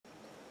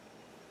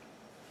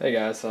Hey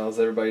guys, how's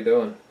everybody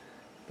doing?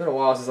 Been a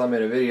while since I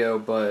made a video,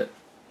 but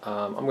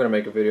I'm going to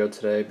make a video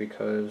today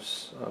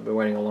because I've been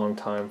waiting a long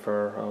time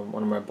for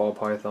one of my ball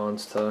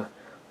pythons to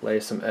lay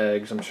some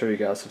eggs. I'm sure you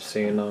guys have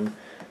seen them.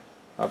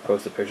 I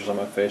posted pictures on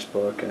my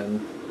Facebook,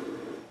 and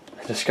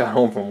I just got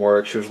home from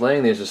work. She was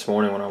laying these this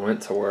morning when I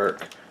went to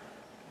work,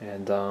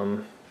 and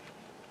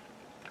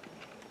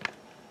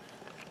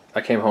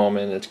I came home,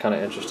 and it's kind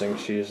of interesting.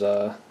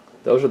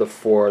 Those are the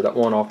four, that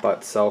one off by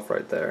itself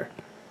right there.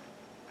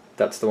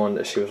 That's the one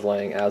that she was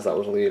laying as I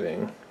was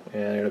leaving,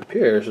 and it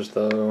appears as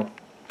though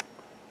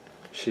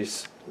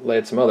she's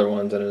laid some other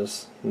ones and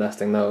is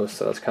nesting those,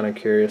 so it's kind of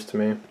curious to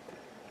me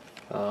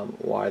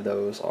why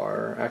those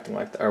are acting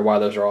like that, or why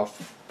those are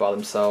off by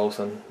themselves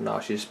and now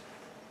she's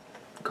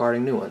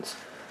guarding new ones.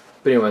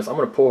 But anyways, I'm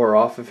going to pull her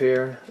off of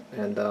here,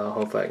 and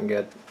hopefully I can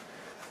get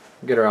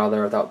her out of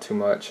there without too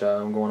much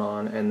going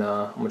on, and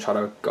I'm going to try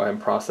to go ahead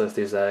and process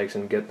these eggs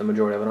and get the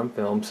majority of it on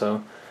film,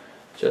 so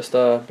just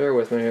bear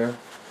with me here.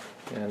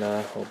 And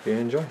I hope you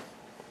enjoy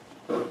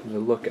the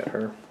look at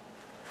her.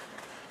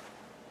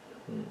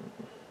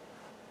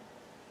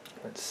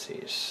 Let's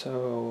see,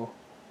 so...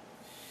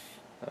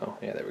 Oh,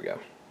 yeah, there we go.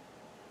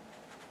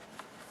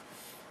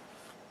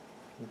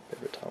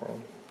 Paper towel.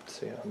 Let's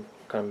see what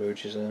kind of mood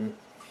she's in.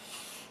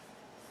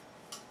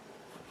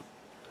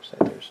 Looks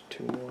like there's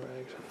 2 more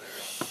eggs in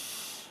there.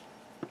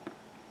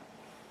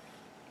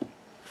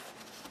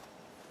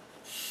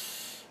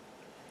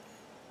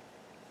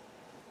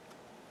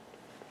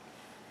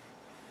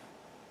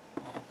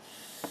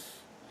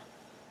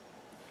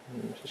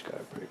 She's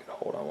got a pretty good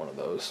hold on one of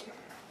those.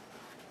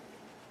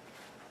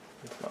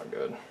 It's not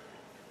good.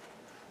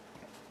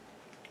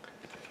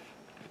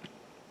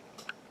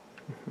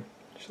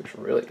 She looks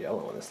really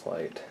yellow in this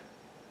light.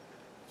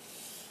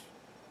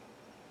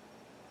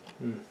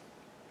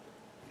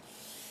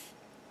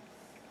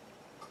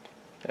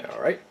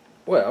 Alright,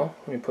 well,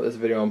 let me put this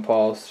video on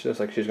pause. She looks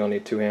like she's going to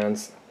need 2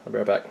 hands. I'll be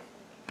right back.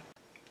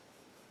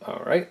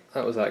 Alright,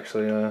 that was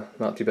actually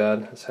not too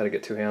bad. I just had to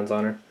get 2 hands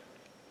on her.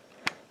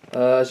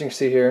 As you can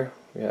see here,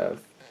 we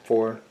have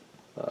 4,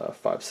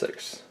 5,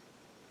 6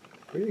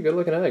 pretty good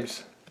looking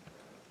eggs.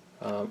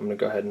 I'm going to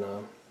go ahead and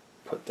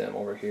put them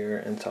over here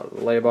inside of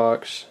the lay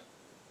box,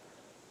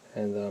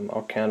 and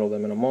I'll candle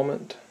them in a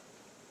moment.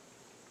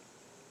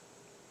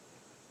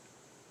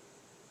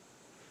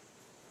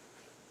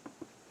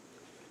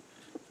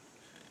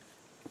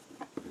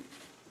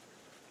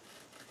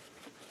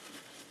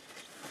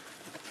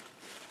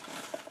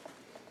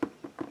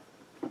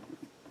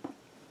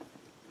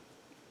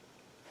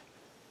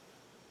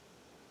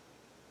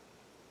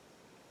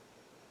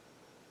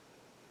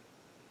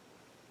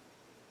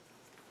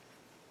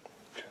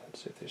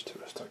 Let's see if these 2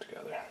 are stuck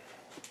together.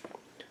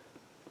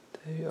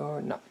 They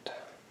are not.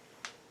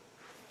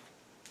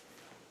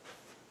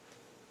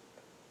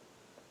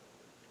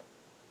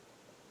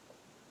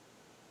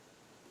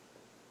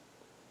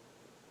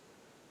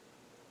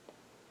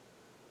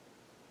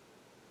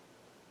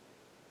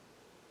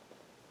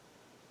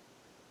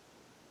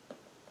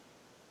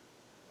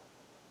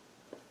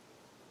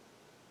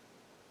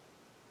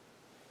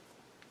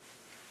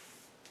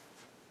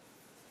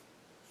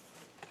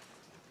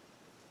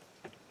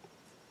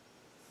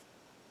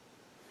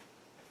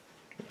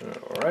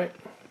 Alright,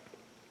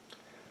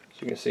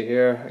 so you can see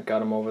here, I got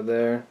them over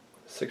there,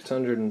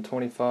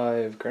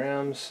 625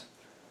 grams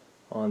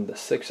on the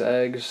 6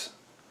 eggs.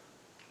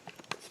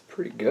 It's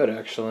pretty good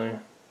actually,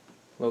 a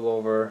little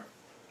over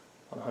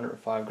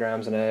 105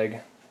 grams an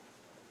egg,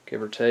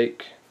 give or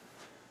take.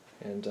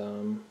 And I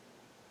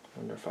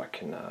wonder if I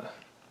can, I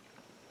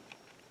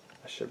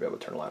should be able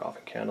to turn the light off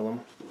and candle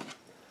them,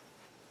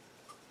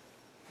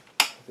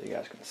 so you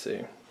guys can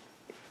see.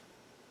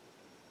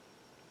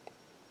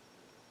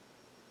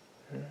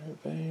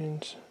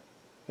 Veins,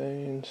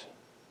 veins,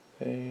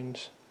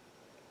 veins,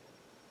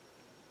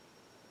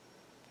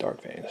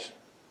 dark veins,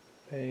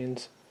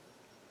 veins,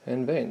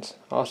 and veins.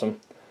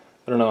 Awesome.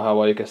 I don't know how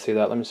well you can see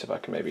that. Let me see if I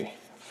can maybe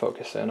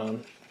focus in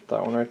on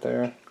that one right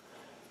there,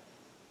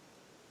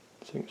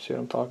 so you can see what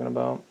I'm talking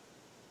about.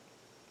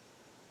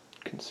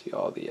 You can see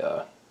all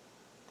the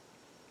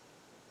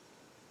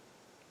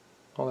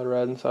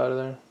red inside of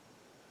there.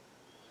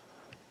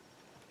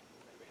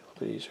 Maybe a little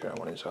bit easier on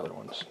one of these other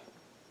ones.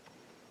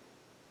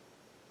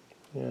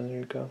 Yeah, there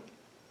you go.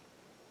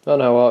 I don't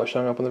know how well it's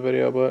showing up in the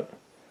video, but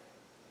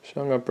it's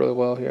showing up really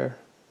well here.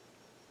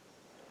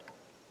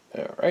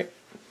 Alright.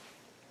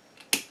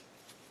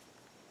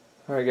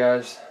 Alright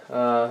guys,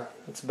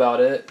 that's about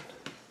it.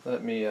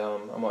 Let me,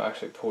 I'm going to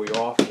actually pull you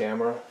off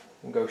camera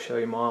and go show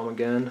you Mom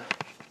again.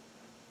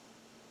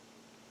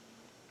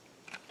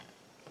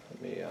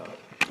 Let me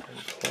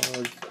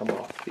unplug, come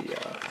off the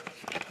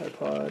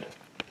iPod.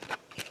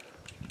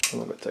 I'm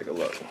going to take a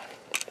look.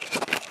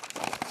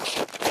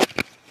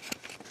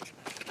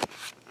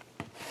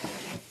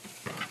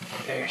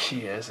 There she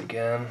is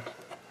again.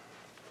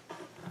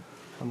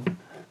 I'm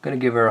going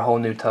to give her a whole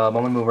new tub.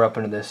 I'm going to move her up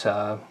into this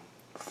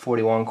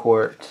 41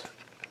 quart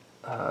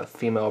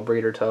female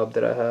breeder tub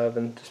that I have,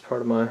 and just part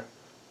of my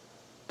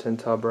tin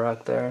tub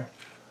right there.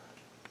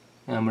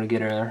 And I'm going to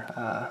get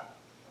her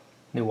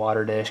new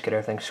water dish, get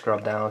everything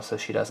scrubbed down so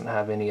she doesn't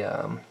have any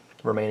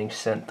remaining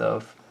scent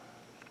of,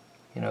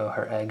 you know,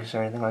 her eggs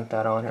or anything like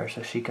that on her,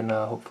 so she can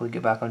hopefully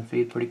get back on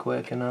feed pretty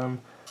quick and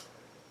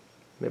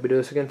maybe do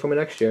this again for me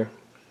next year.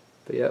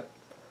 But yep,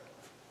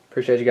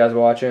 appreciate you guys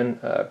watching.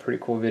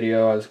 Pretty cool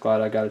video. I was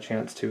glad I got a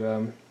chance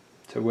to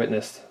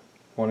witness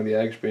one of the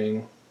eggs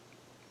being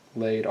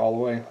laid all the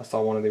way. I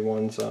saw one of the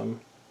ones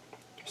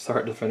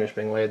start to finish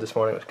being laid this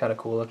morning. It was kind of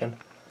cool looking.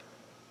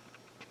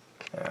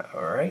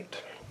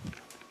 Alright,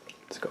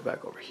 let's go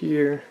back over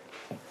here.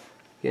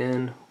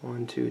 Again,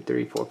 1, 2,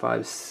 3, 4,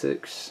 5,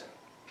 6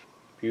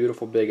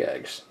 beautiful big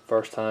eggs.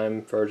 First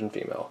time virgin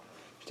female.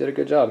 She did a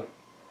good job.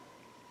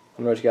 Let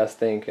me know what you guys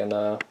think, and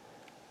I'll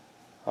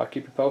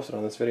keep you posted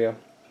on this video.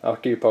 I'll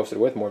keep you posted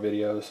with more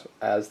videos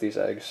as these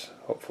eggs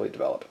hopefully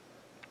develop.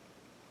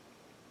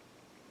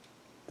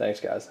 Thanks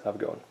guys, have a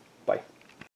good one.